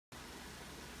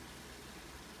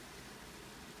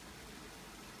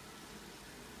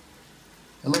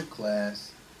Hello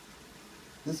class,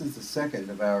 this is the second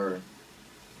of our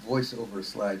voiceover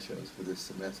slideshows for this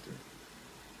semester.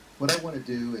 What I want to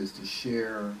do is to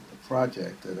share a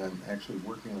project that I'm actually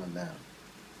working on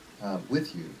now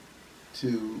with you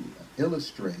to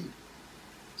illustrate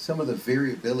some of the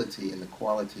variability in the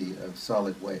quality of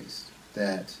solid waste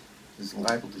that is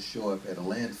liable to show up at a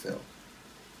landfill.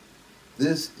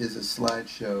 This is a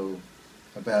slideshow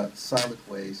about solid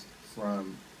waste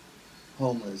from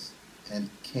homeless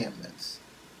encampments.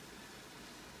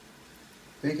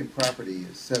 Vacant property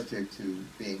is subject to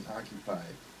being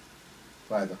occupied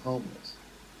by the homeless.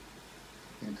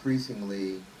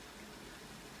 Increasingly,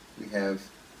 we have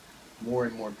more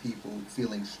and more people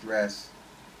feeling stress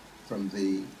from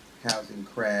the housing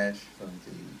crash, from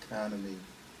the economy,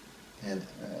 and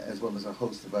as well as a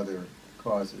host of other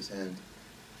causes. And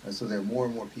so there are more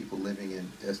and more people living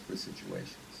in desperate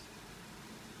situations.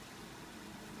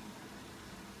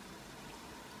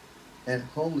 And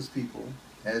homeless people,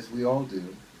 as we all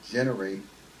do, generate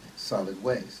solid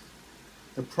waste.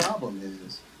 The problem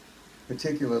is,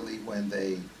 particularly when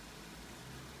they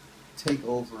take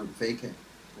over vacant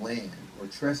land or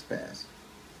trespass,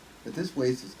 that this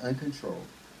waste is uncontrolled.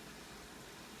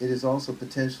 It is also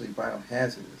potentially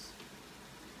biohazardous.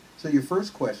 So your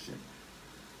first question,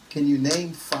 can you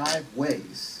name 5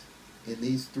 wastes in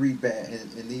these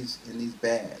in these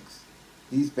bags?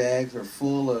 These bags are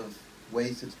full of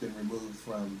waste that's been removed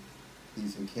from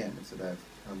these encampments that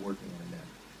I'm working on now.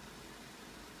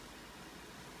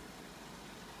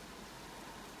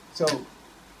 So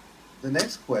the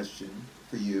next question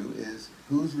for you is,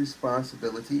 whose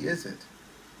responsibility is it?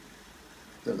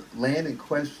 The land in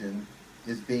question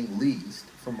is being leased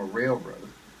from a railroad,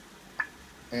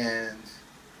 and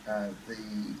the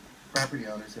property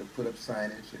owners have put up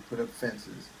signage, they've put up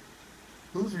fences.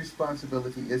 Whose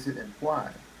responsibility is it and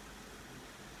why?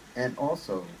 And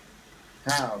also,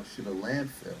 how should a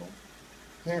landfill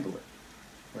handle it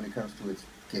when it comes to its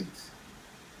gates?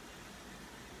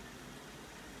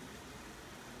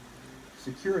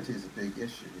 Security is a big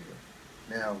issue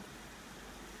here. Now,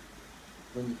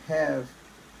 when you have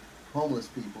homeless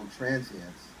people,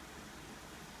 transients,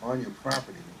 on your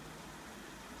property,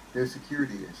 there's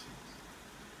security issues.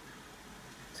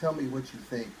 Tell me what you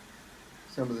think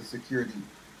some of the security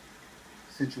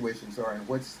situations are and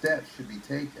what steps should be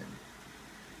taken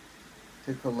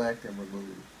to collect and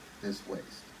remove this waste.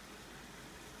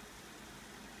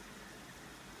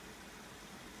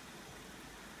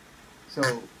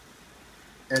 So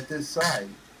at this site,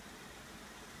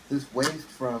 this waste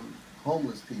from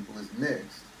homeless people is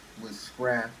mixed with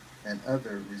scrap and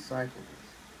other recyclables.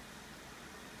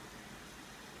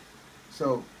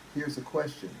 So here's a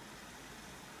question.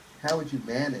 How would you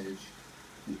manage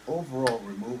the overall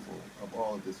removal of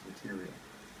all of this material?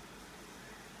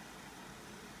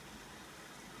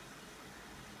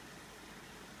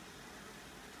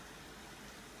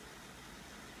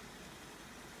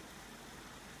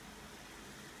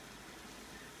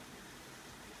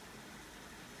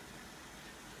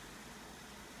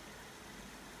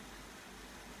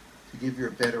 To give you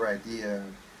a better idea,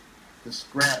 the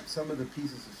scrap, some of the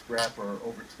pieces of scrap are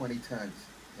over 20 tons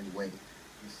in weight.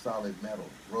 It's solid metal,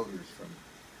 rotors from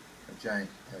giant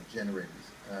generators.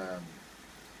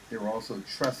 There are also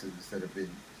trusses that have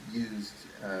been used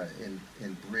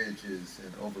in bridges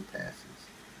and overpasses.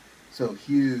 So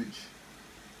huge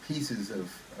pieces of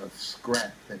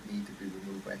scrap that need to be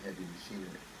removed by heavy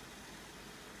machinery.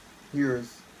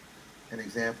 Here's an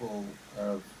example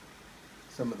of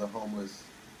some of the homeless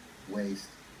waste.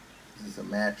 This is a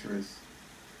mattress.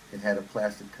 It had a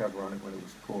plastic cover on it when it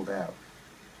was pulled out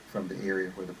from the area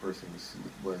where the person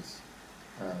was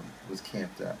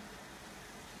camped up.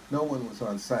 No one was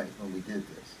on site when we did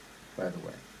this, by the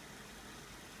way.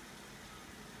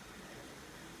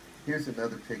 Here's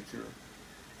another picture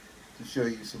to show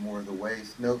you some more of the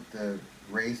waste. Note the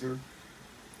razor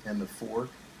and the fork.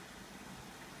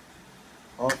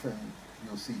 Often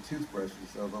you'll see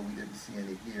toothbrushes, although we didn't see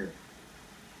any here.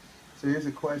 So here's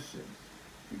a question.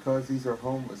 Because these are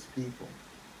homeless people,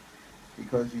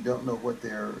 because you don't know what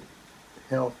their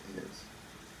health is,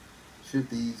 should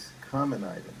these common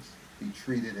items be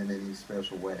treated in any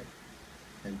special way?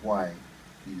 And why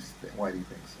do you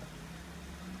think so?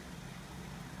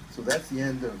 So that's the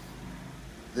end of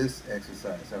this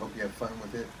exercise. I hope you have fun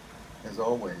with it. As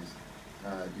always,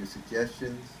 your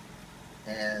suggestions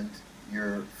and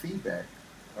your feedback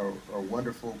are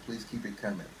wonderful. Please keep it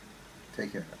coming.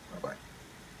 Take care now. Bye-bye.